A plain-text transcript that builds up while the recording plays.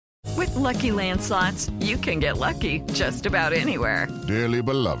With Lucky Land Slots, you can get lucky just about anywhere. Dearly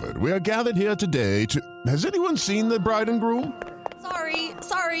beloved, we are gathered here today to... Has anyone seen the bride and groom?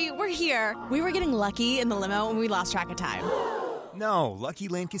 Sorry, we're here. We were getting lucky in the limo and we lost track of time. No, Lucky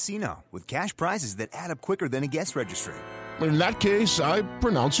Land Casino, with cash prizes that add up quicker than a guest registry. In that case, I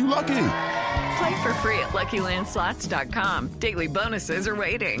pronounce you lucky. Play for free at LuckyLandSlots.com. Daily bonuses are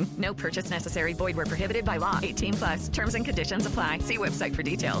waiting. No purchase necessary. Void where prohibited by law. 18+. Terms and conditions apply. See website for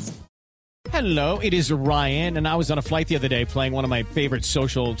details. Hello, it is Ryan, and I was on a flight the other day playing one of my favorite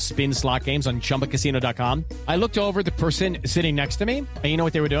social spin slot games on ChumbaCasino.com. I looked over at the person sitting next to me, and you know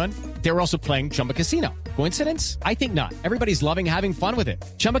what they were doing? They were also playing Chumba Casino. Coincidence? I think not. Everybody's loving having fun with it.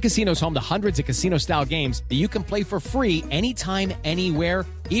 Chumba Casino is home to hundreds of casino-style games that you can play for free anytime, anywhere,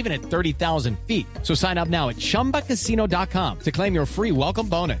 even at 30,000 feet. So sign up now at ChumbaCasino.com to claim your free welcome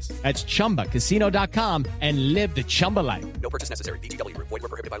bonus. That's ChumbaCasino.com and live the Chumba life. No purchase necessary. VGW. Void where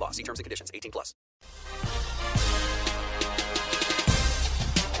prohibited by law. See terms and conditions. 18+.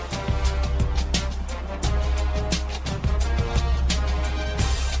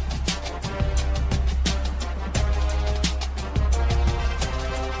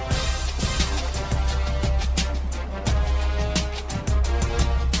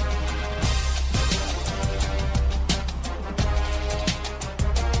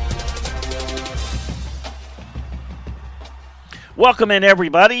 Welcome in,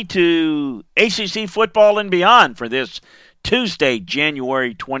 everybody, to ACC Football and Beyond for this Tuesday,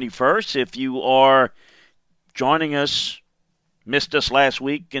 January 21st. If you are joining us, missed us last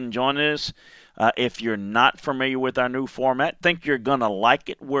week and joining us, if you're not familiar with our new format, think you're going to like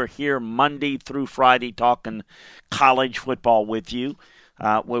it. We're here Monday through Friday talking college football with you,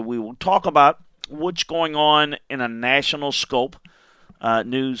 where we will talk about what's going on in a national scope,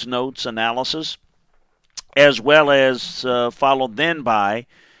 news, notes, analysis, as well as followed then by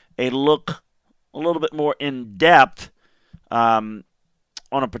a look a little bit more in depth on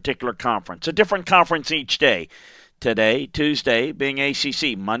a particular conference. A different conference each day. Today, Tuesday, being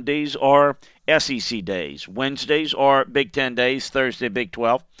ACC. Mondays are SEC days. Wednesdays are Big Ten days. Thursday, Big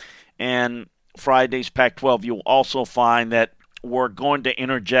 12. And Fridays, Pac-12. You'll also find that we're going to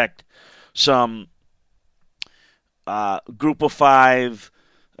interject some Group of Five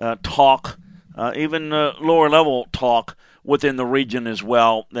talk, even lower level talk within the region as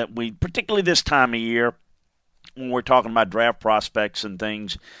well, that we, particularly this time of year, when we're talking about draft prospects and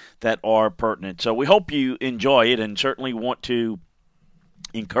things that are pertinent. So we hope you enjoy it, and certainly want to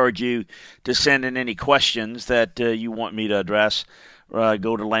encourage you to send in any questions that you want me to address. Go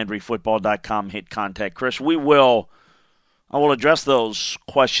to LandryFootball.com, hit contact Chris. I will address those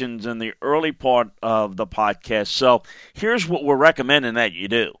questions in the early part of the podcast. So here's what we're recommending that you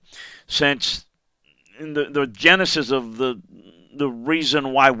do. Since in the genesis of the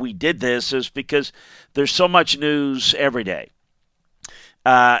reason why we did this is because there's so much news every day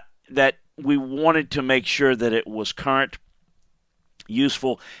that we wanted to make sure that it was current,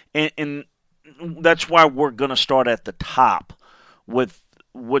 useful, and that's why we're going to start at the top with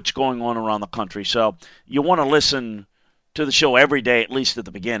what's going on around the country. So you want to listen to the show every day, at least at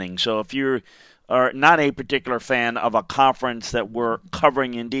the beginning. So if you are not a particular fan of a conference that we're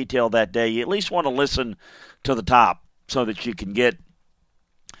covering in detail that day, you at least want to listen to the top so that you can get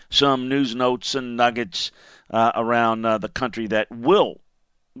some news notes and nuggets around the country that will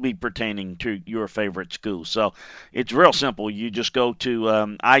be pertaining to your favorite school. So it's real simple. You just go to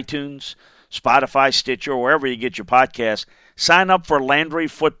iTunes, Spotify, Stitcher, wherever you get your podcasts. Sign up for Landry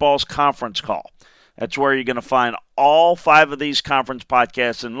Football's conference call. That's where you're going to find all 5 of these conference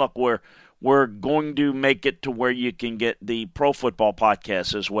podcasts. And look, we're going to make it to where you can get the pro football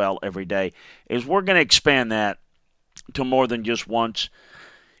podcast as well every day. We're going to expand that to more than just once,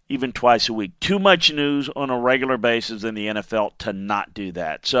 even twice a week. Too much news on a regular basis in the NFL to not do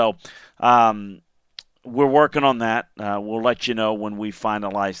that. So we're working on that. We'll let you know when we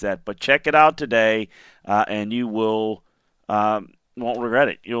finalize that. But check it out today, and you will won't regret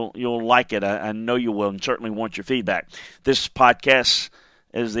it. You'll like it. I know you will, and certainly want your feedback. This podcast,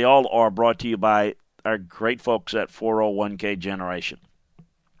 as they all are, brought to you by our great folks at 401k Generation.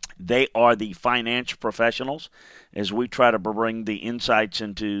 They are the financial professionals as we try to bring the insights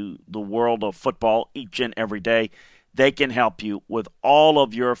into the world of football each and every day. They can help you with all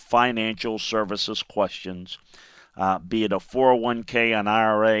of your financial services questions, be it a 401k, an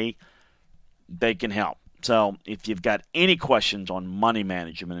IRA, they can help. So if you've got any questions on money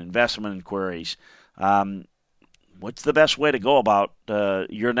management, investment inquiries, what's the best way to go about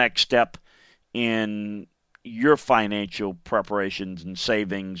your next step in your financial preparations and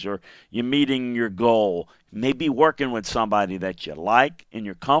savings, or you're meeting your goal, maybe working with somebody that you like and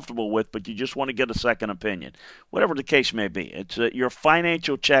you're comfortable with, but you just want to get a second opinion. Whatever the case may be, it's your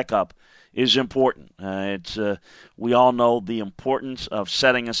financial checkup is important. We all know the importance of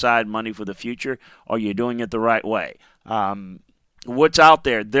setting aside money for the future. Are you doing it the right way? What's out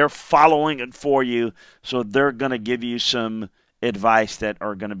there, they're following it for you, so they're going to give you some advice that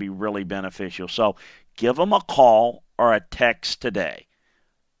are going to be really beneficial. So give them a call or a text today.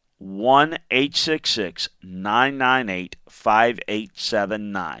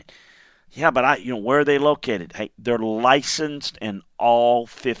 1-866-998-5879. Yeah, but where are they located? Hey, they're licensed in all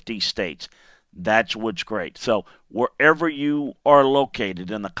 50 states. That's what's great. So wherever you are located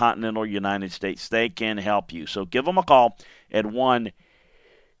in the continental United States, they can help you. So give them a call at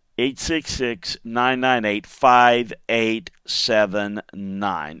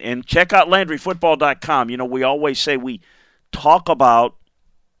 1-866-998-5879. And check out LandryFootball.com. We always say we talk about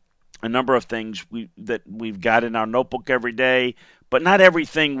a number of things that we've got in our notebook every day, but not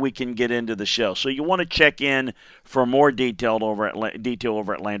everything we can get into the show. So you want to check in for more detail over at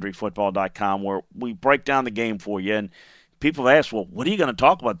LandryFootball.com, where we break down the game for you. And people have asked, well, what are you going to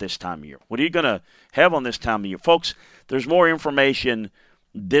talk about this time of year? What are you going to have on this time of year? Folks, there's more information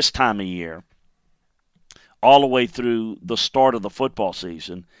this time of year all the way through the start of the football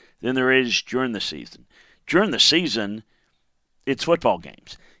season than there is during the season. During the season, it's football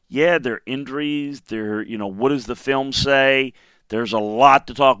games. Yeah, there are injuries. What does the film say? There's a lot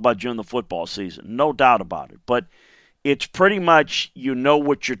to talk about during the football season, no doubt about it. But it's pretty much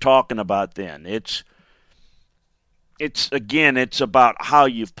what you're talking about then. It's about how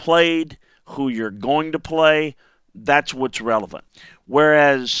you've played, who you're going to play. That's what's relevant.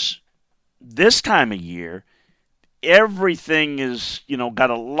 Whereas this time of year, everything is, got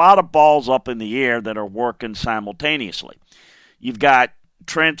a lot of balls up in the air that are working simultaneously. You've got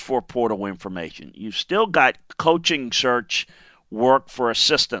transfer portal information. You've still got coaching search work for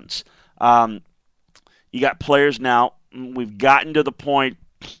assistants. You got players now. We've gotten to the point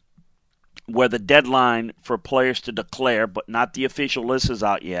where the deadline for players to declare, but not the official list is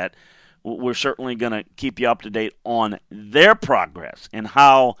out yet. We're certainly going to keep you up to date on their progress and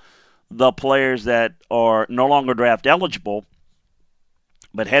how the players that are no longer draft eligible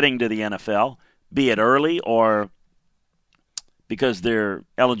but heading to the NFL, be it early or because their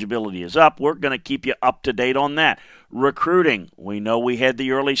eligibility is up, we're going to keep you up to date on that. Recruiting, we know we had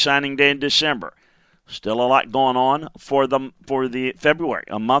the early signing day in December. Still a lot going on for the February,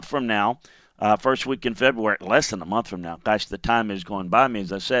 a month from now. First week in February, less than a month from now. Gosh, the time is going by me.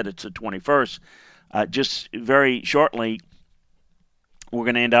 As I said, it's the 21st. Just very shortly, we're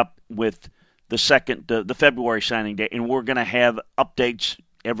going to end up with the February signing day, and we're going to have updates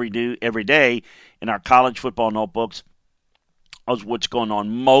every day in our college football notebooks of what's going on.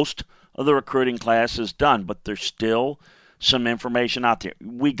 Most of the recruiting class is done, but there's still some information out there.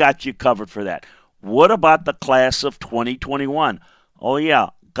 We got you covered for that. What about the class of 2021? Oh, yeah.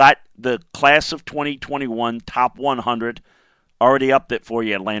 Got the class of 2021 top 100 already up there for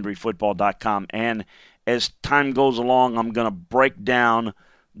you at LandryFootball.com. And as time goes along, I'm going to break down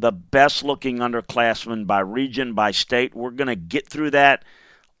the best-looking underclassmen by region, by state. We're going to get through that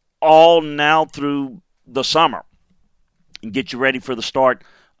all now through the summer and get you ready for the start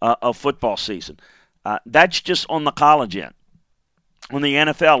of football season. That's just on the college end. On the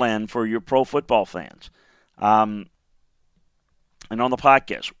NFL end for your pro football fans. And on the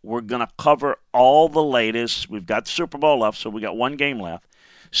podcast, we're going to cover all the latest. We've got the Super Bowl left, so we got one game left.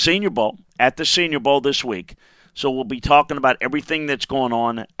 Senior Bowl, at the Senior Bowl this week. So we'll be talking about everything that's going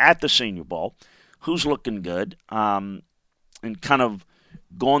on at the Senior Bowl, who's looking good, and kind of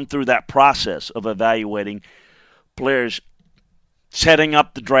going through that process of evaluating players, setting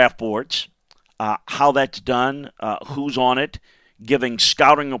up the draft boards, how that's done, who's on it, giving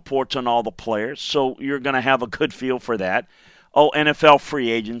scouting reports on all the players. So you're going to have a good feel for that. Oh, NFL free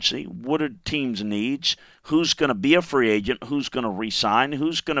agency. What are teams' needs? Who's going to be a free agent? Who's going to re-sign?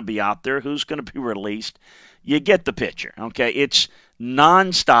 Who's going to be out there? Who's going to be released? You get the picture, okay? It's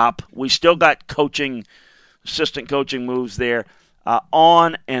nonstop. We still got assistant coaching moves there.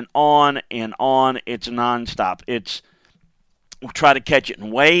 On and on and on. It's nonstop. We'll try to catch it in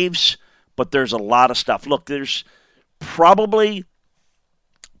waves, but there's a lot of stuff. Look, there's probably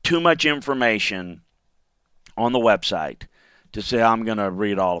too much information on the website to say I'm going to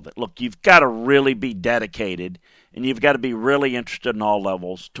read all of it. Look, you've got to really be dedicated, and you've got to be really interested in all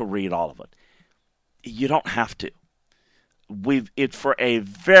levels to read all of it. You don't have to. It's for a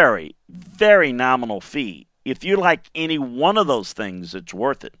very, very nominal fee. If you like any one of those things, it's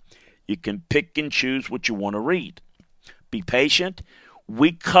worth it. You can pick and choose what you want to read. Be patient.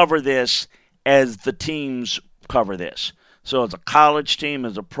 We cover this as the teams cover this. So as a college team,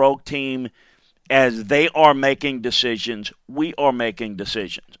 as a pro team, as they are making decisions, we are making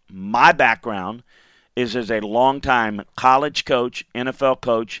decisions. My background is as a longtime college coach, NFL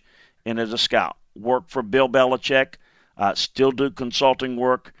coach, and as a scout. Worked for Bill Belichick, still do consulting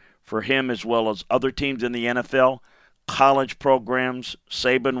work for him as well as other teams in the NFL, college programs.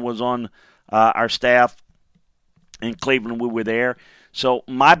 Saban was on our staff in Cleveland. We were there. So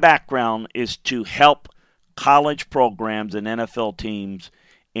my background is to help college programs and NFL teams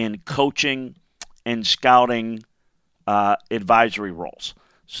in coaching and scouting advisory roles.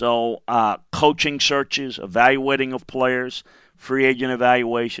 So coaching searches, evaluating of players, free agent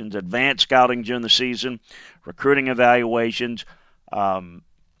evaluations, advanced scouting during the season, recruiting evaluations,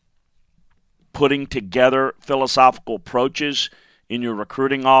 putting together philosophical approaches in your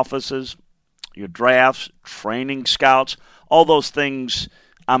recruiting offices, your drafts, training scouts, all those things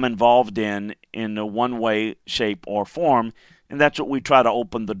I'm involved in one way, shape, or form. And that's what we try to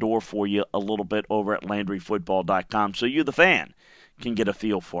open the door for you a little bit over at LandryFootball.com so you, the fan, can get a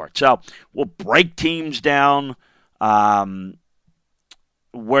feel for it. So we'll break teams down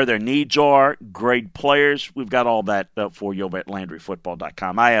where their needs are, grade players. We've got all that for you over at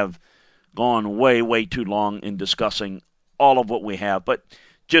LandryFootball.com. I have gone way, way too long in discussing all of what we have, but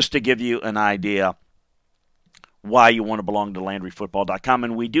just to give you an idea why you want to belong to LandryFootball.com.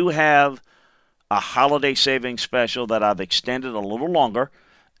 And we do have a holiday savings special that I've extended a little longer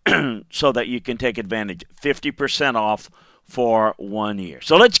so that you can take advantage. 50% off for 1 year.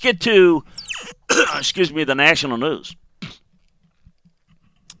 So let's get to, the national news.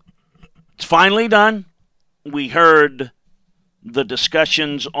 It's finally done. We heard the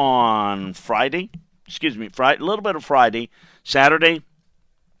discussions on Friday, a little bit of Friday, Saturday,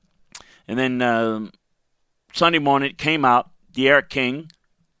 and then Sunday morning it came out, D'Eriq King,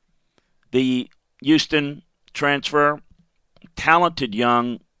 the Houston transfer, talented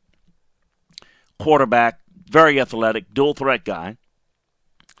young quarterback, very athletic, dual-threat guy.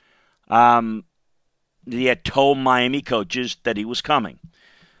 He had told Miami coaches that he was coming.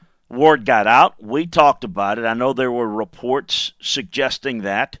 Word got out. We talked about it. I know there were reports suggesting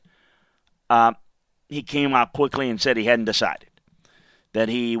that. He came out quickly and said he hadn't decided, that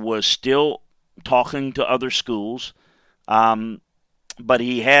he was still talking to other schools, but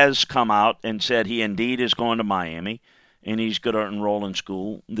he has come out and said he indeed is going to Miami, and he's going to enroll in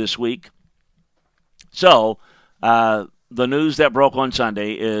school this week. So the news that broke on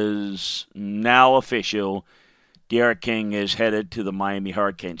Sunday is now official. D'Eriq King is headed to the Miami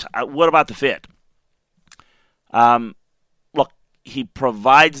Hurricanes. What about the fit? Look, he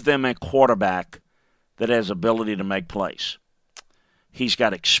provides them a quarterback that has ability to make plays. He's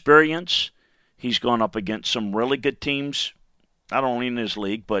got experience. He's gone up against some really good teams, not only in his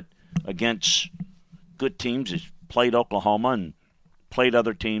league, but against good teams. He's played Oklahoma and played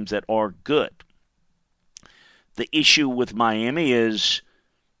other teams that are good. The issue with Miami is,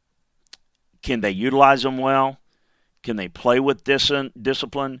 can they utilize him well? Can they play with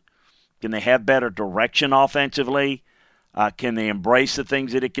discipline? Can they have better direction offensively? Can they embrace the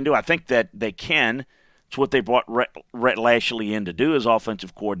things that it can do? I think that they can. It's what they brought Rhett Lashley in to do as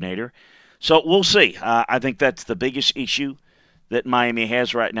offensive coordinator. So we'll see. I think that's the biggest issue that Miami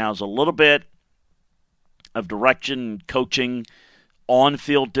has right now, is a little bit of direction, coaching,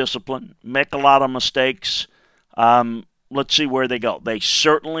 on-field discipline. Make a lot of mistakes. Let's see where they go. They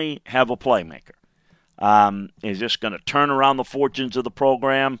certainly have a playmaker. Is this going to turn around the fortunes of the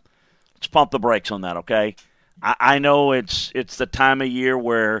program? Let's pump the brakes on that, okay? I know it's the time of year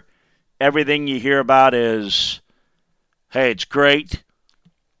where everything you hear about is, hey, it's great.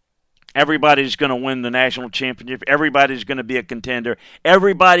 Everybody's going to win the national championship. Everybody's going to be a contender.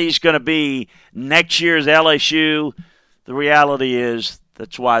 Everybody's going to be next year's LSU. The reality is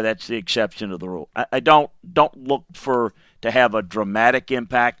that's the exception to the rule. I don't look to have a dramatic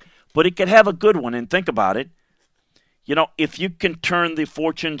impact, but it could have a good one. And think about it. You know, if you can turn the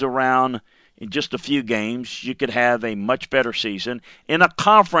fortunes around in just a few games, you could have a much better season in a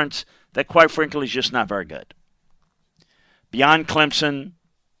conference that, quite frankly, is just not very good. Beyond Clemson,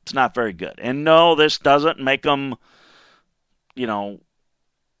 it's not very good. And no, this doesn't make them, a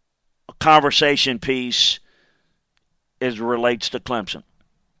conversation piece as it relates to Clemson.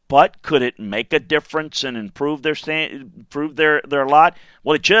 But could it make a difference and improve their lot?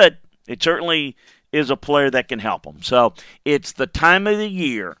 Well, it should. It certainly is a player that can help them. So it's the time of the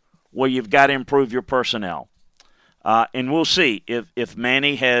year where you've got to improve your personnel. And we'll see if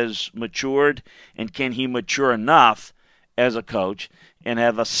Manny has matured, and can he mature enough as a coach. and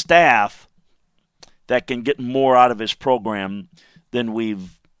have a staff that can get more out of his program than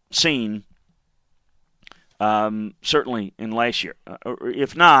we've seen certainly in last year.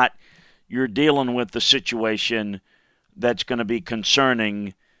 If not, you're dealing with the situation that's going to be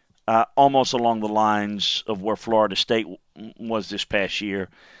concerning almost along the lines of where Florida State was this past year.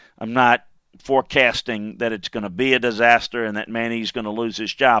 I'm not forecasting that it's going to be a disaster and that Manny's going to lose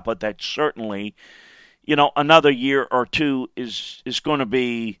his job, but that certainly, another year or two is going to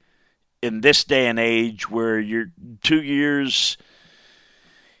be in this day and age where you're 2 years,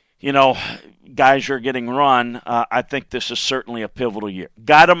 guys are getting run. I think this is certainly a pivotal year.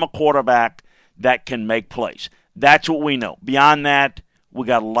 Got him a quarterback that can make plays. That's what we know. Beyond that, we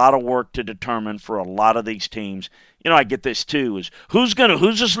got a lot of work to determine for a lot of these teams. I get this too, is who's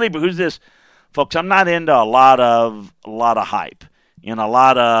the sleeper? Who's this? Folks, I'm not into a lot of hype and a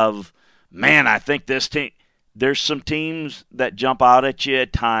lot of, man, I think this team. There's some teams that jump out at you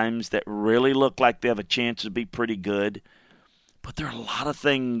at times that really look like they have a chance to be pretty good. But there are a lot of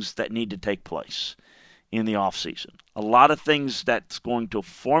things that need to take place in the offseason. A lot of things that's going to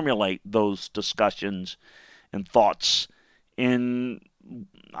formulate those discussions and thoughts. And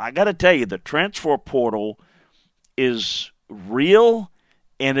I got to tell you, the transfer portal is real,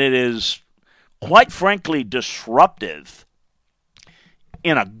 and it is, quite frankly, disruptive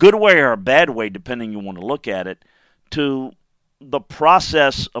in a good way or a bad way, depending you want to look at it, to the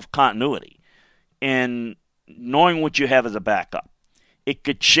process of continuity and knowing what you have as a backup. It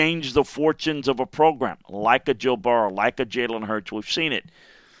could change the fortunes of a program, like a Joe Burrow, like a Jalen Hurts. We've seen it.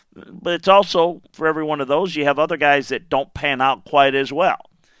 But it's also, for every one of those, you have other guys that don't pan out quite as well.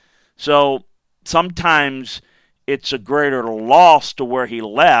 So sometimes it's a greater loss to where he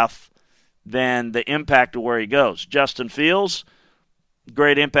left than the impact of where he goes. Justin Fields,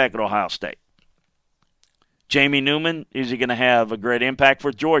 great impact at Ohio State. Jamie Newman, is he going to have a great impact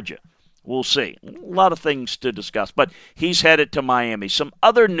for Georgia? We'll see. A lot of things to discuss, but he's headed to Miami. Some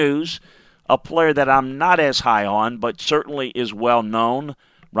other news, a player that I'm not as high on, but certainly is well known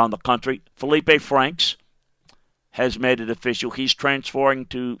around the country, Felipe Franks has made it official. He's transferring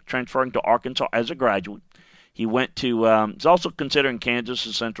to Arkansas as a graduate. He went to, he's also considering Kansas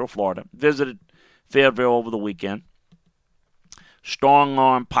and Central Florida. Visited Fayetteville over the weekend. Strong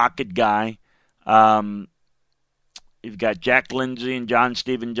arm pocket guy. You've got Jack Lindsey and John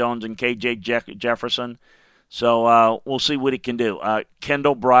Stephen Jones and K.J. Jefferson. So we'll see what he can do.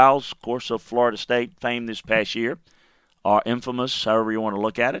 Kendall Briles, of course, of Florida State fame this past year, or infamous, however you want to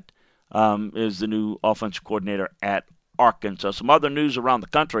look at it, is the new offensive coordinator at Arkansas. Some other news around the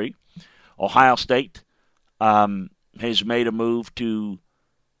country. Ohio State has made a move to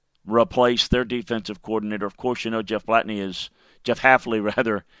replace their defensive coordinator. Of course, Jeff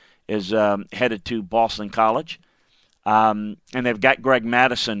Hafley is headed to Boston College. And they've got Greg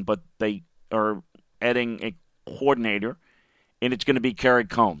Madison, but they are adding a coordinator, and it's going to be Kerry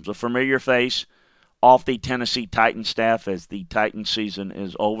Combs, a familiar face off the Tennessee Titans staff as the Titans season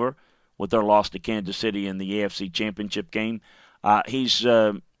is over with their loss to Kansas City in the AFC Championship game. He's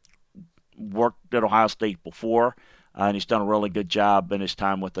worked at Ohio State before, and he's done a really good job in his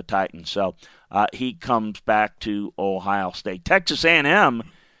time with the Titans. So he comes back to Ohio State. Texas A&M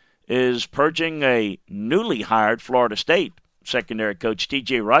is purging a newly hired Florida State secondary coach,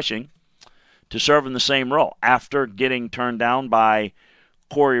 T.J. Rushing, to serve in the same role. After getting turned down by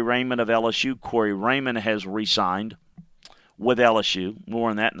Corey Raymond of LSU, Corey Raymond has re-signed with LSU. More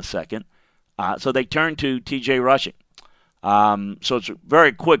on that in a second. So they turn to T.J. Rushing. So it's a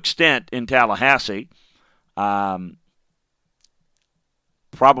very quick stint in Tallahassee. Probably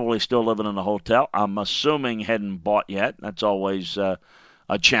still living in a hotel. I'm assuming hadn't bought yet. That's always a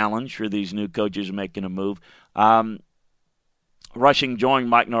challenge for these new coaches making a move. Rushing joined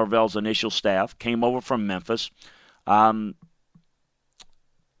Mike Norvell's initial staff, came over from Memphis. Going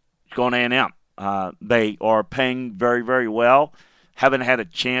to A&M. They are paying very, very well. Haven't had a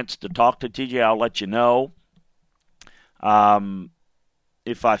chance to talk to TJ. I'll let you know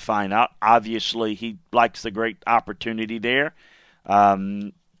if I find out. Obviously, he likes the great opportunity there.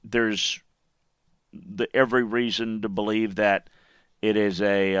 There's every reason to believe that it is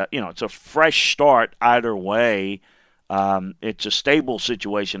it's a fresh start either way. It's a stable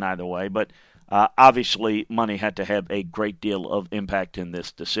situation either way, but obviously money had to have a great deal of impact in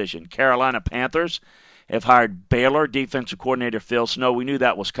this decision. Carolina Panthers have hired Baylor defensive coordinator Phil Snow. We knew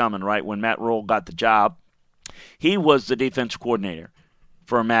that was coming, right, when Matt Rhule got the job. He was the defensive coordinator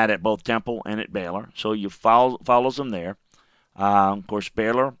for Matt at both Temple and at Baylor, so you follows him there. Of course,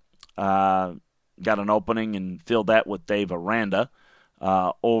 Baylor got an opening and filled that with Dave Aranda.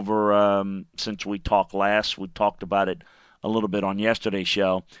 Since we talked last, we talked about it a little bit on yesterday's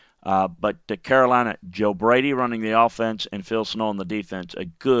show. But Carolina, Joe Brady running the offense and Phil Snow on the defense, a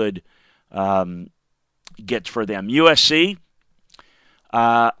good gets for them. USC,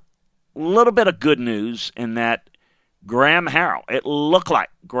 a little bit of good news in that Graham Harrell, it looked like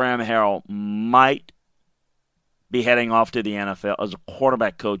Graham Harrell might be heading off to the NFL as a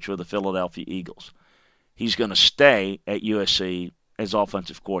quarterback coach for the Philadelphia Eagles. He's going to stay at USC as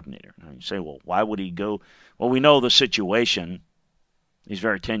offensive coordinator. Now you say, well, why would he go? Well, we know the situation is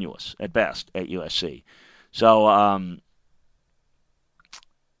very tenuous at best at USC. So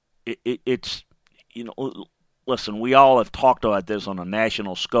it's, listen, we all have talked about this on a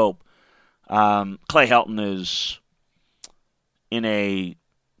national scope. Clay Helton is in a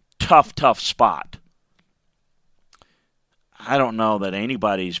tough spot. I don't know that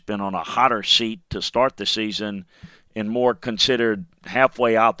anybody's been on a hotter seat to start the season and more considered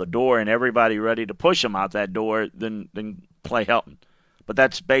halfway out the door and everybody ready to push him out that door than Clay Helton. But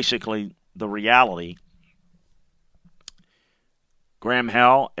that's basically the reality. Graham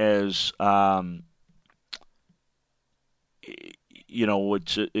Harrell is, he's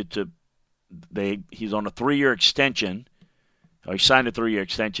on a 3-year extension. He signed a 3-year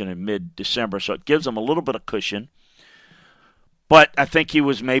extension in mid-December, so it gives him a little bit of cushion. But I think he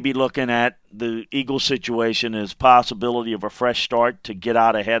was maybe looking at the Eagles situation as possibility of a fresh start to get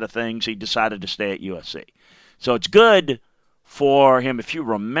out ahead of things. He decided to stay at USC. So it's good for him. If you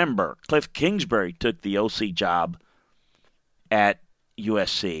remember, Cliff Kingsbury took the OC job at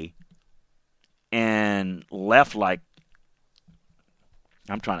USC and left I'm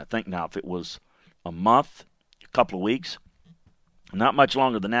trying to think now if it was a month, a couple of weeks, not much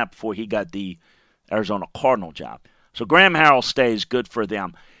longer than that before he got the Arizona Cardinal job. So Graham Harrell stays, good for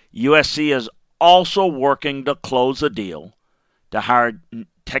them. USC is also working to close a deal to hire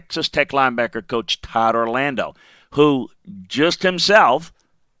Texas Tech linebacker coach Todd Orlando, who just himself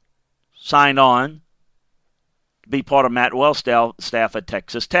signed on to be part of Matt Wells' staff at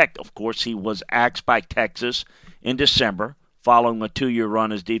Texas Tech. Of course, he was axed by Texas in December following a 2-year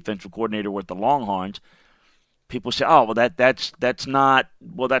run as defensive coordinator with the Longhorns. People say, oh, well, that's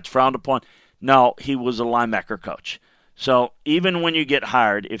frowned upon. No, he was a linebacker coach. So even when you get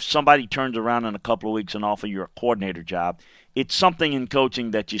hired, if somebody turns around in a couple of weeks and offer you a coordinator job, it's something in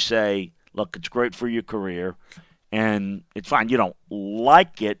coaching that you say, look, it's great for your career, and it's fine. You don't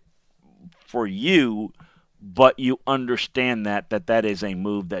like it for you, but you understand that is a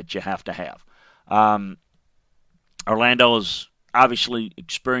move that you have to have. Orlando is obviously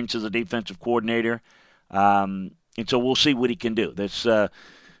experienced as a defensive coordinator, and so we'll see what he can do.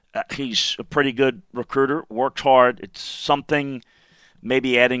 He's a pretty good recruiter, works hard. It's something,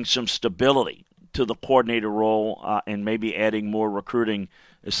 maybe adding some stability to the coordinator role and maybe adding more recruiting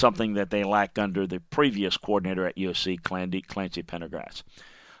is something that they lacked under the previous coordinator at USC, Clancy Pendergrass.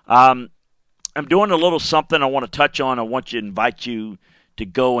 I'm doing a little something I want to touch on. I want to invite you to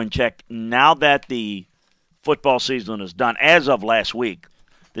go and check. Now that the football season is done, as of last week,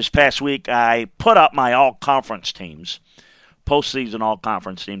 this past week, I put up my all-conference teams, postseason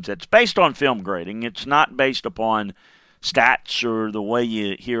all-conference teams. It's based on film grading. It's not based upon stats or the way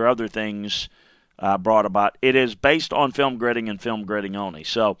you hear other things brought about. It is based on film grading and film grading only.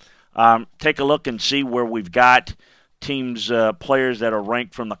 So take a look and see where we've got teams, players that are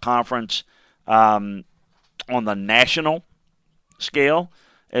ranked from the conference on the national scale,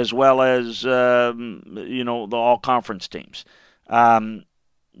 as well as the all-conference teams.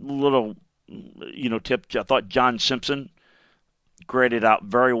 Little tip. I thought John Simpson graded out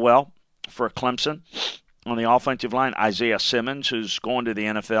very well for Clemson on the offensive line. Isaiah Simmons, who's going to the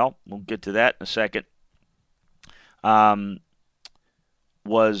NFL, we'll get to that in a second,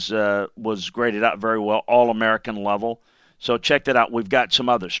 was graded out very well, All-American level. So check that out. We've got some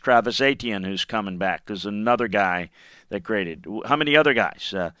others. Travis Etienne, who's coming back, is another guy that graded. How many other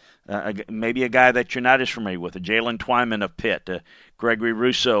guys? Maybe a guy that you're not as familiar with, Jalen Twyman of Pitt, Gregory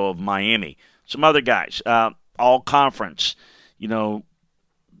Rousseau of Miami. Some other guys, all-conference. You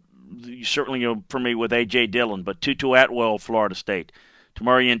certainly are familiar with A.J. Dillon, but Tutu Atwell of Florida State,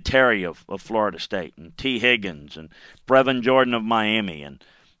 Tamarian Terry of Florida State, and T. Higgins, and Brevin Jordan of Miami, and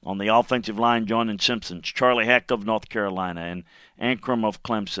on the offensive line, Jordan Simpson, Charlie Heck of North Carolina, and Ankrum of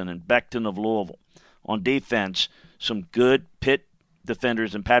Clemson, and Becton of Louisville. On defense, some good Pitt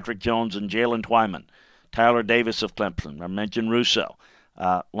defenders in Patrick Jones and Jalen Twyman, Tyler Davis of Clemson. I mentioned Rousseau.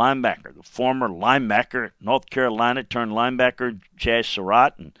 Linebacker, the former linebacker, North Carolina turned linebacker, Chaz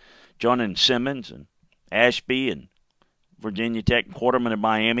Surratt, and Jordan Simmons, and Ashby, and Virginia Tech, quarterman of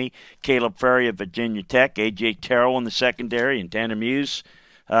Miami, Caleb Ferry of Virginia Tech, A.J. Terrell in the secondary, and Tanner Muse,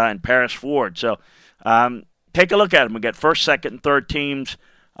 and Paris Ford. So take a look at them. We got first, second, and third teams.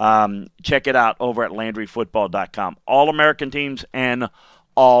 Check it out over at LandryFootball.com. All-American teams and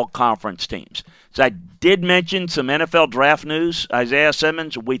all-conference teams. So I did mention some NFL draft news. Isaiah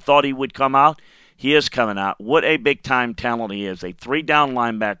Simmons, we thought he would come out. He is coming out. What a big-time talent he is. A 3-down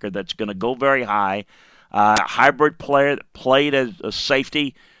linebacker that's going to go very high. Hybrid player that played as a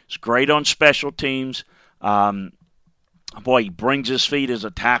safety. He's great on special teams. He brings his feet as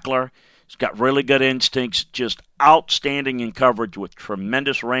a tackler. He's got really good instincts, just outstanding in coverage with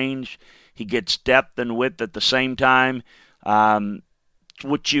tremendous range. He gets depth and width at the same time.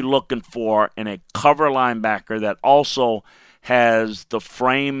 What you're looking for in a cover linebacker that also has the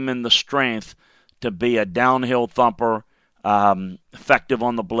frame and the strength to be a downhill thumper, effective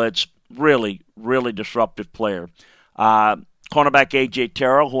on the blitz, really, really disruptive player. Cornerback A.J.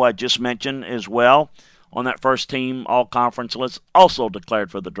 Terrell, who I just mentioned as well, on that first team all-conference list, also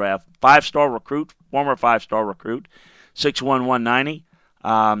declared for the draft. 5-star recruit, former 5-star recruit, 6'1", 190.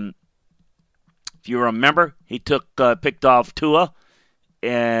 If you remember, he picked off Tua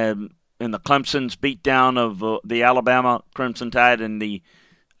in the Clemson's beatdown of the Alabama Crimson Tide in the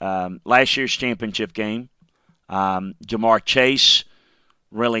last year's championship game. Jamar Chase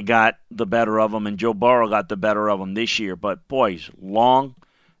really got the better of him, and Joe Burrow got the better of him this year. But, boy, he's long,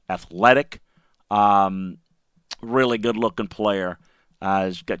 athletic, really good-looking player.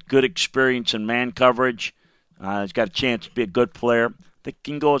 He's got good experience in man coverage. He's got a chance to be a good player. I think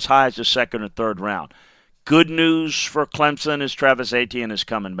he can go as high as the second or third round. Good news for Clemson is Travis Etienne is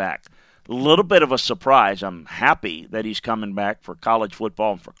coming back. A little bit of a surprise. I'm happy that he's coming back for college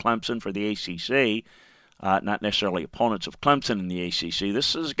football and for Clemson, for the ACC. Not necessarily opponents of Clemson in the ACC.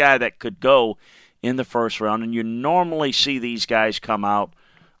 This is a guy that could go in the first round, and you normally see these guys come out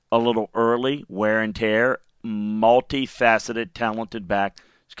a little early, wear and tear, multifaceted, talented back.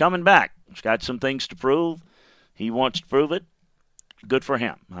 He's coming back. He's got some things to prove. He wants to prove it. Good for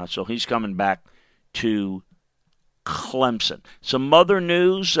him. So he's coming back to Clemson. Some other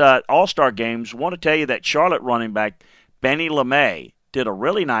news, All-Star games. I want to tell you that Charlotte running back Benny LeMay did a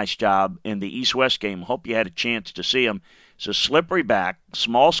really nice job in the East-West game. Hope you had a chance to see him. He's a slippery back,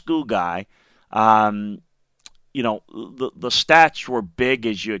 small school guy. The stats were big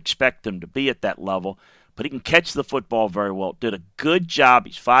as you expect him to be at that level, but he can catch the football very well. Did a good job.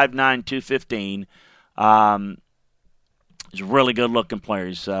 He's 5'9", 215. He's a really good-looking player.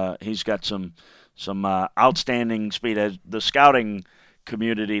 He's got some outstanding speed. As the scouting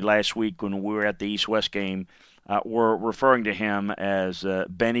community last week when we were at the East-West game were referring to him as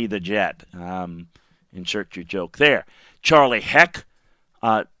Benny the Jet. Insert your joke there. Charlie Heck,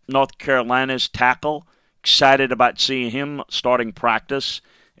 North Carolina's tackle. Excited about seeing him starting practice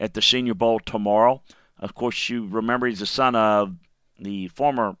at the Senior Bowl tomorrow. Of course, you remember he's the son of the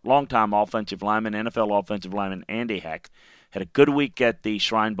former longtime offensive lineman, NFL offensive lineman Andy Heck. Had a good week at the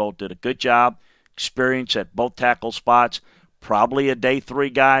Shrine Bowl, did a good job. Experience at both tackle spots. Probably a day 3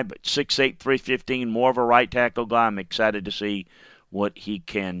 guy, but 6'8", 315, more of a right tackle guy. I'm excited to see what he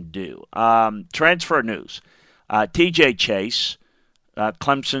can do. Transfer news. TJ Chase,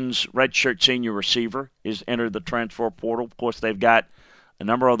 Clemson's redshirt senior receiver, is entered the transfer portal. Of course, they've got a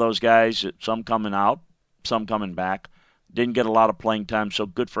number of those guys, some coming out, some coming back. Didn't get a lot of playing time, so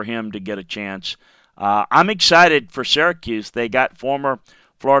good for him to get a chance. I'm excited for Syracuse. They got former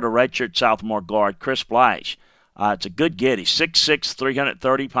Florida redshirt sophomore guard Chris Blige. It's a good get. He's 6'6",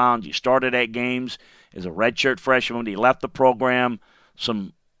 330 pounds. He started 8 games as a redshirt freshman. He left the program,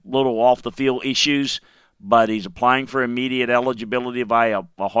 some little off-the-field issues, but he's applying for immediate eligibility via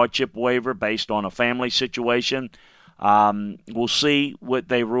a hardship waiver based on a family situation. We'll see what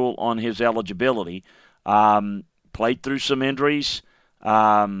they rule on his eligibility. Played through some injuries. Did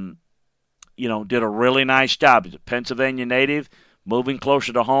a really nice job. He's a Pennsylvania native, moving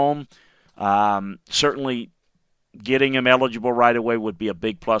closer to home. Certainly getting him eligible right away would be a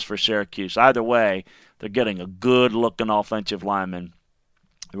big plus for Syracuse. Either way, they're getting a good-looking offensive lineman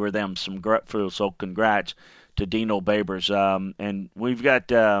for them. So congrats to Dino Babers. And we've got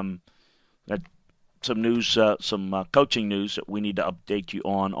some news, some coaching news that we need to update you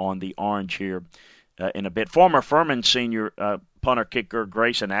on the Orange here in a bit. Former Furman senior punter kicker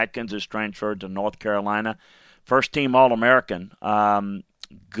Grayson Atkins is transferred to North Carolina. First-team All-American.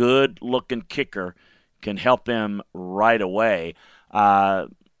 Good-looking kicker. Can help him right away.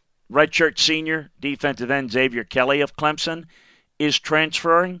 Redshirt senior defensive end Xavier Kelly of Clemson is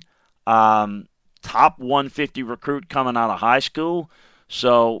transferring. Top 150 recruit coming out of high school.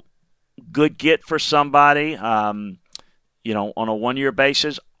 So good get for somebody, on a one-year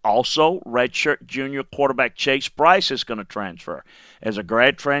basis. Also, redshirt junior quarterback Chase Bryce is going to transfer. As a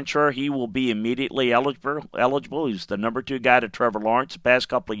grad transfer, he will be immediately eligible. He's the number 2 guy to Trevor Lawrence the past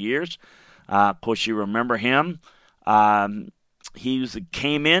couple of years. Of course, you remember him. He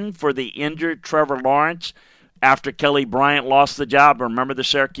came in for the injured Trevor Lawrence after Kelly Bryant lost the job. Remember the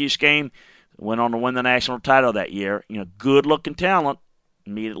Syracuse game? Went on to win the national title that year. Good-looking talent,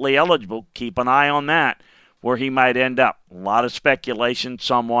 immediately eligible. Keep an eye on that, where he might end up. A lot of speculation.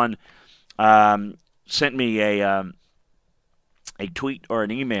 Someone sent me a tweet or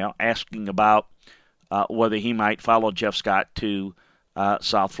an email asking about whether he might follow Jeff Scott to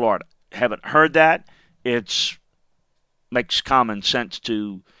South Florida. Haven't heard that. It makes common sense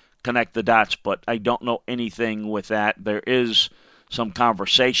to connect the dots, but I don't know anything with that. There is some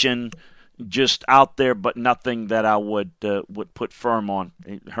conversation just out there, but nothing that I would put firm on.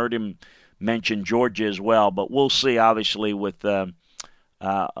 I heard him mention Georgia as well, but we'll see. Obviously, with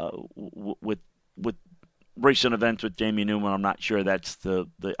recent events with Jamie Newman, I'm not sure that's the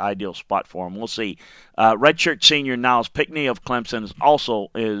ideal spot for him. We'll see. Redshirt senior Niles Pickney of Clemson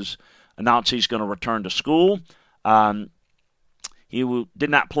is announced he's going to return to school. He did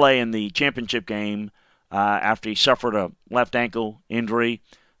not play in the championship game after he suffered a left ankle injury.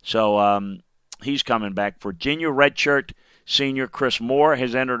 So he's coming back. Virginia redshirt senior Chris Moore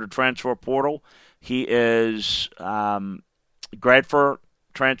has entered a transfer portal. He is grad for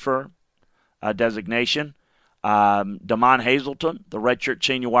transfer designation. Damon Hazleton, the redshirt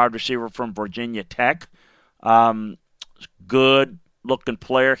senior wide receiver from Virginia Tech. Good-looking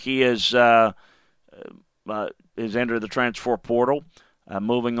player. He is entered the transfer portal,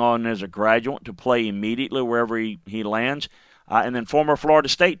 moving on as a graduate to play immediately wherever he lands. And then former Florida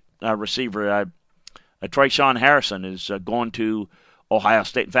State receiver Trayshawn Harrison is going to Ohio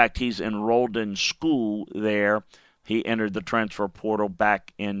State. In fact, he's enrolled in school there. He entered the transfer portal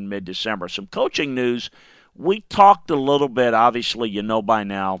back in mid-December. Some coaching news. We talked a little bit, obviously you know by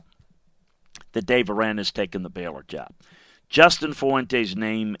now, that Dave Aranda has taken the Baylor job. Justin Fuente's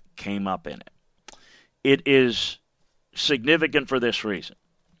name came up in it. It is significant for this reason.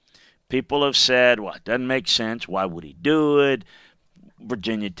 People have said, well, it doesn't make sense. Why would he do it?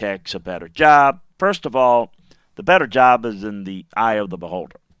 Virginia Tech's a better job. First of all, the better job is in the eye of the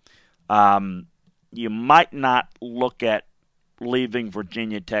beholder. You might not look at leaving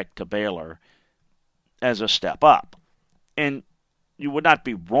Virginia Tech to Baylor as a step up. And you would not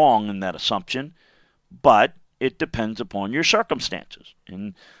be wrong in that assumption, but it depends upon your circumstances.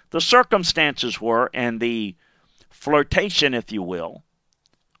 And the circumstances were, and the flirtation, if you will,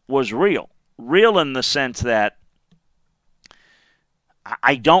 was real. Real in the sense that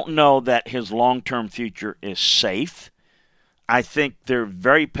I don't know that his long-term future is safe. I think they're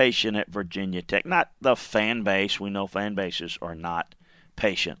very patient at Virginia Tech. Not the fan base. We know fan bases are not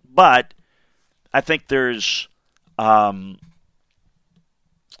patient. But I think there's some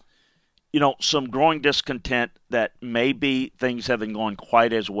growing discontent that maybe things haven't gone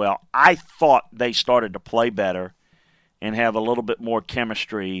quite as well. I thought they started to play better and have a little bit more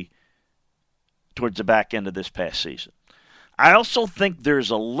chemistry towards the back end of this past season. I also think there's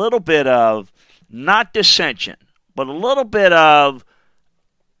a little bit of, not dissension, but a little bit of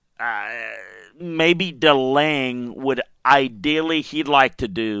maybe delaying what ideally he'd like to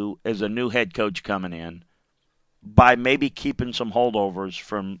do as a new head coach coming in by maybe keeping some holdovers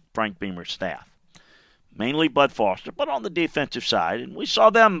from Frank Beamer's staff. Mainly Bud Foster, but on the defensive side. And we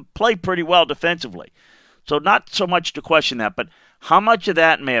saw them play pretty well defensively. So not so much to question that, but how much of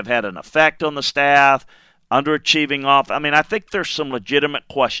that may have had an effect on the staff, underachieving off. I mean, I think there's some legitimate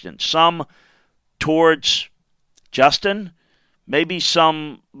questions. Some towards Justin, maybe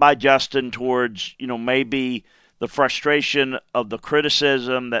some by Justin towards, maybe the frustration of the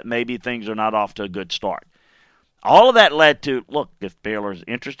criticism that maybe things are not off to a good start. All of that led to, look, if Baylor's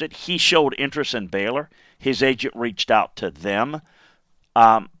interested, he showed interest in Baylor. His agent reached out to them.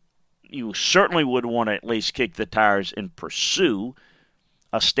 You certainly would want to at least kick the tires and pursue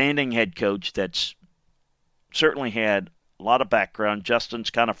a standing head coach that's certainly had a lot of background. Justin's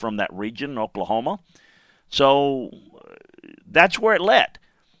kind of from that region, Oklahoma. So that's where it led.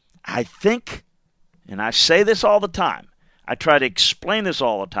 I think, and I say this all the time, I try to explain this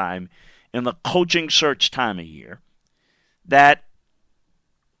all the time in the coaching search time of year, that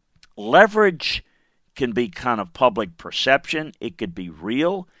leverage can be kind of public perception. It could be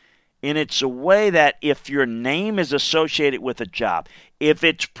real. And it's a way that if your name is associated with a job, if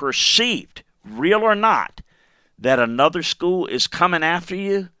it's perceived, real or not, that another school is coming after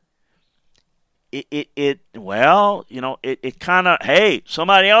you, it kind of, hey,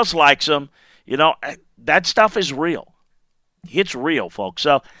 somebody else likes them. That stuff is real. It's real, folks.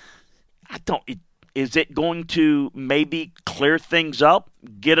 So is it going to maybe clear things up,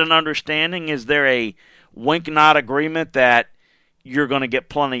 get an understanding? Is there a wink-nod agreement that you're going to get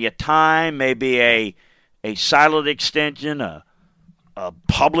plenty of time, maybe a silent extension, a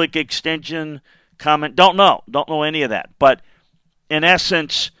public extension comment? Don't know any of that. But in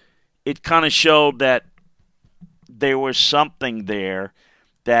essence, it kind of showed that there was something there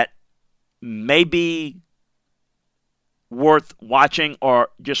that may be worth watching or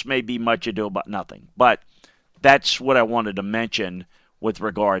just may be much ado about nothing. But that's what I wanted to mention with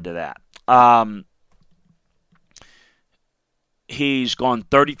regard to that. He's gone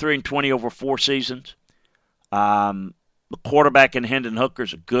 33-20 over 4 seasons. The quarterback in Hendon Hooker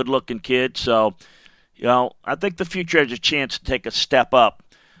is a good-looking kid. So, I think the future has a chance to take a step up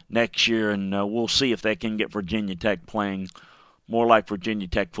next year, and we'll see if they can get Virginia Tech playing more like Virginia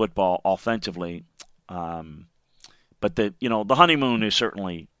Tech football offensively. But the honeymoon is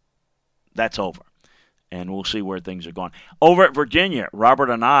certainly, that's over, and we'll see where things are going. Over at Virginia, Robert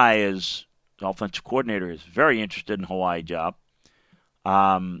Anae, as the offensive coordinator, is very interested in Hawaii job.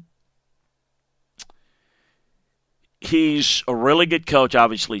 He's a really good coach.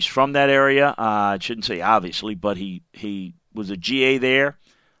 Obviously, he's from that area. I shouldn't say obviously, but he was a GA there.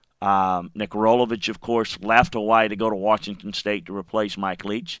 Nick Rolovich, of course, left Hawaii to go to Washington State to replace Mike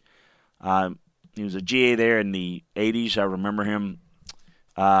Leach. He was a GA there in the 80s. I remember him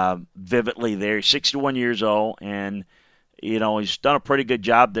vividly there. He's 61 years old, and, he's done a pretty good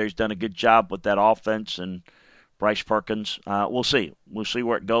job there. He's done a good job with that offense and Bryce Perkins. We'll see. We'll see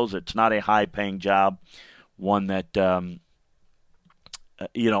where it goes. It's not a high-paying job, one that,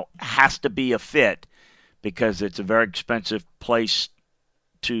 has to be a fit because it's a very expensive place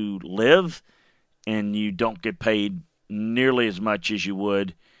to live, and you don't get paid nearly as much as you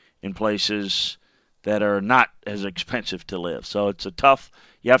would in places that are not as expensive to live. So it's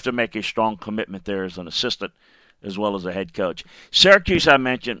you have to make a strong commitment there as an assistant as well as a head coach. Syracuse, I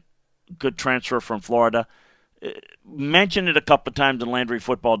mentioned, good transfer from Florida. Mentioned it a couple of times on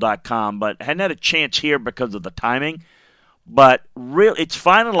LandryFootball.com, but hadn't had a chance here because of the timing. But it's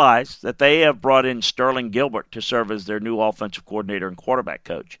finalized that they have brought in Sterling Gilbert to serve as their new offensive coordinator and quarterback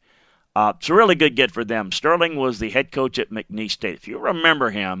coach. It's a really good get for them. Sterling was the head coach at McNeese State. If you remember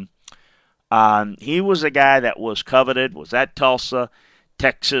him, he was a guy that was coveted, was at Tulsa.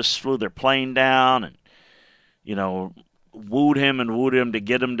 Texas flew their plane down and, wooed him to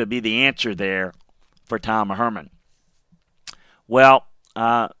get him to be the answer there for Tom Herman. Well,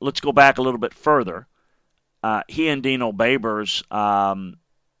 let's go back a little bit further. He and Dino Babers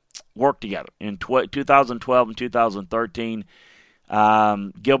worked together in 2012 and 2013.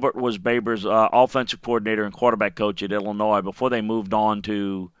 Gilbert was Babers' offensive coordinator and quarterback coach at Illinois before they moved on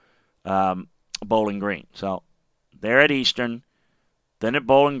to Bowling Green. So they're at Eastern, then at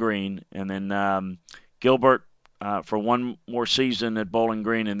Bowling Green, and then Gilbert for one more season at Bowling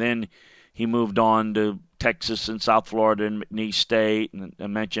Green, and then he moved on to Texas and South Florida and McNeese State, and I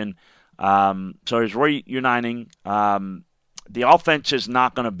mentioned. So he's reuniting. The offense is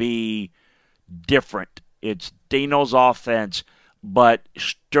not going to be different. It's Dino's offense, but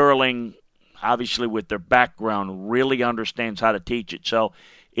Sterling, obviously with their background, really understands how to teach it. So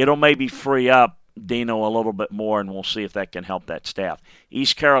it'll maybe free up Dino a little bit more, and we'll see if that can help that staff.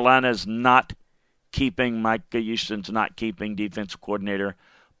 East Carolina's not keeping, Mike Houston's not keeping defensive coordinator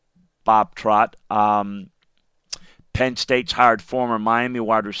Bob Trott. Penn State's hired former Miami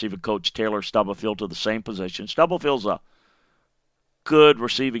wide receiver coach Taylor Stubblefield to the same position. Stubblefield's a good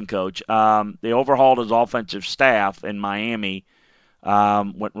receiving coach. They overhauled his offensive staff in Miami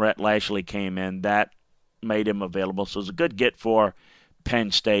when Rhett Lashley came in. That made him available. So it's a good get for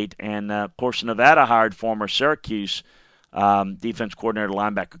Penn State. And, of course, Nevada hired former Syracuse defense coordinator,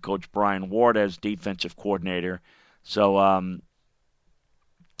 linebacker coach Brian Ward as defensive coordinator. So,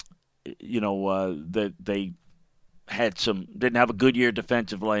 they didn't have a good year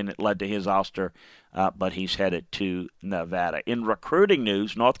defensively, and it led to his ouster, but he's headed to Nevada. In recruiting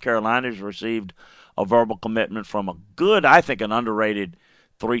news, North Carolina's received a verbal commitment from a good, I think, an underrated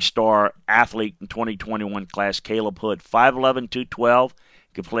 3-star athlete in 2021 class, Caleb Hood, 5'11", 212,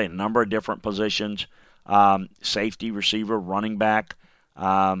 could play a number of different positions, safety, receiver, running back,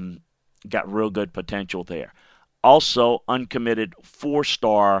 got real good potential there. Also, uncommitted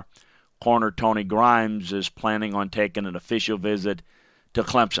 4-star corner Tony Grimes is planning on taking an official visit to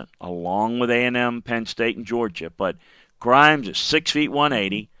Clemson, along with A&M, Penn State, and Georgia. But Grimes is 6 feet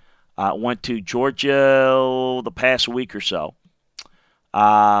 180, went to Georgia the past week or so.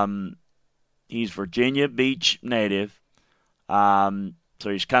 He's Virginia Beach native, so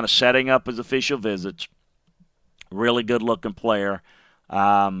he's kind of setting up his official visits. Really good-looking player.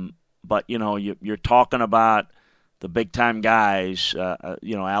 But, you're talking about the big-time guys.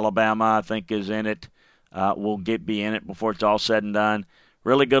 Alabama, I think, is in it. Will be in it before it's all said and done.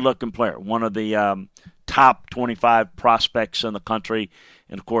 Really good-looking player. One of the top 25 prospects in the country.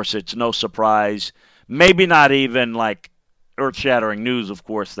 And, of course, it's no surprise. Maybe not even like earth-shattering news, of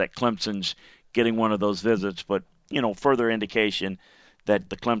course, that Clemson's getting one of those visits. But, further indication that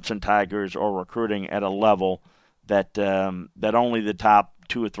the Clemson Tigers are recruiting at a level that only the top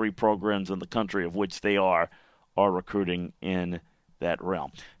 2 or 3 programs in the country, of which they are recruiting in that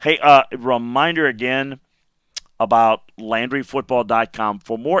realm. Hey, reminder again about LandryFootball.com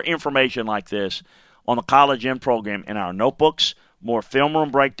for more information like this on the College Inn program in our notebooks, more film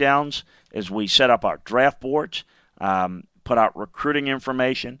room breakdowns as we set up our draft boards, put out recruiting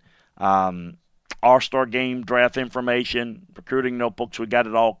information, All-Star Game draft information, recruiting notebooks. We got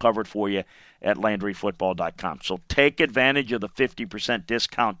it all covered for you at LandryFootball.com. So take advantage of the 50%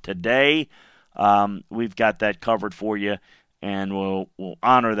 discount today. We've got that covered for you, and we'll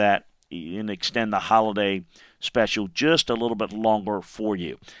honor that and extend the holiday special just a little bit longer for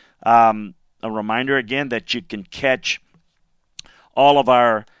you. A reminder again that you can catch all of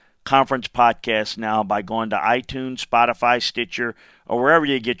our conference podcasts now by going to iTunes, Spotify, Stitcher, or wherever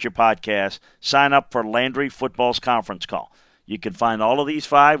you get your podcasts. Sign up for Landry Football's conference call. You can find all of these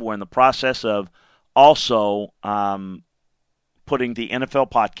 5. We're in the process of also putting the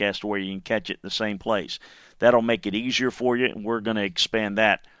NFL podcast where you can catch it in the same place. That'll make it easier for you, and we're going to expand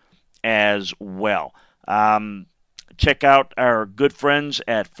that as well. Check out our good friends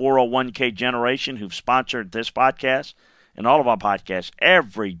at 401k Generation who've sponsored this podcast and all of our podcasts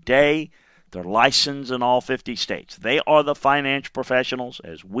every day. They're licensed in all 50 states. They are the financial professionals.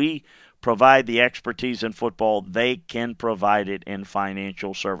 As we provide the expertise in football, they can provide it in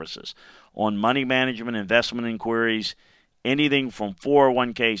financial services. On money management, investment inquiries, anything from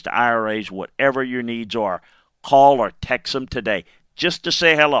 401ks to IRAs, whatever your needs are, call or text them today just to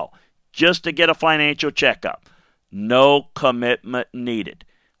say hello, just to get a financial checkup. No commitment needed.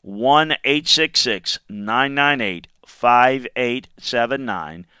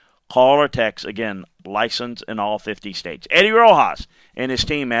 1-866-998-5879. Call or text, again, licensed in all 50 states. Eddie Rojas and his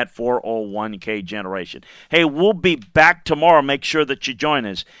team at 401k Generation. Hey, we'll be back tomorrow. Make sure that you join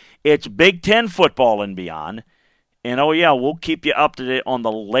us. It's Big Ten football and beyond. And, we'll keep you up to date on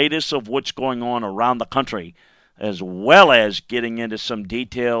the latest of what's going on around the country, as well as getting into some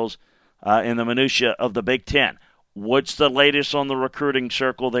details in the minutia of the Big Ten. What's the latest on the recruiting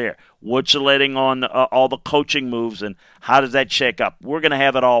circle there? What's the latest on all the coaching moves, and how does that shake up? We're going to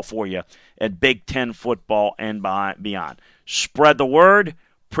have it all for you at Big Ten football and beyond. Spread the word.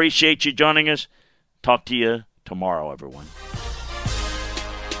 Appreciate you joining us. Talk to you tomorrow, everyone.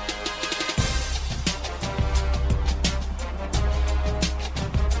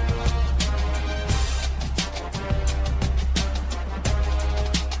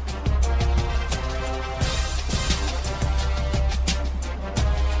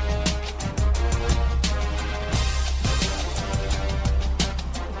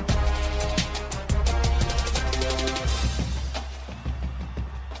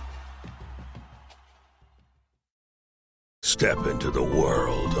 Step into the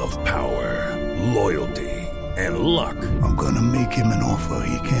world of power, loyalty, and luck. I'm gonna make him an offer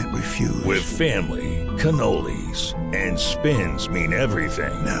he can't refuse. With family, cannolis, and spins mean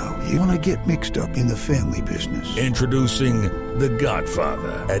everything. Now, you wanna get mixed up in the family business. Introducing The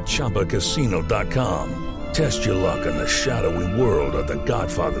Godfather at ChumbaCasino.com. Test your luck in the shadowy world of The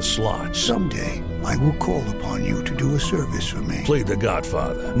Godfather slot. Someday, I will call upon you to do a service for me. Play The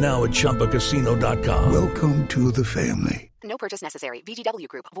Godfather, now at ChumbaCasino.com. Welcome to the family. No purchase necessary. VGW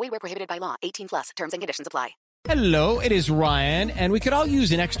Group. Void where prohibited by law. 18+. Terms and conditions apply. Hello, it is Ryan, and we could all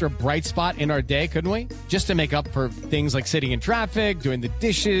use an extra bright spot in our day, couldn't we? Just to make up for things like sitting in traffic, doing the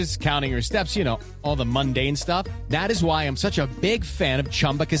dishes, counting your steps, all the mundane stuff. That is why I'm such a big fan of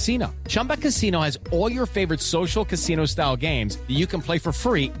Chumba Casino. Chumba Casino has all your favorite social casino-style games that you can play for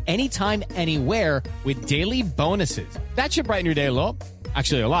free anytime, anywhere with daily bonuses. That should brighten your day a little.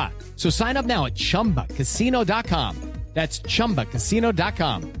 Actually, a lot. So sign up now at ChumbaCasino.com. That's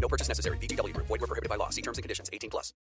ChumbaCasino.com. No purchase necessary. VGW Group. Void where prohibited by law. See terms and conditions. 18+.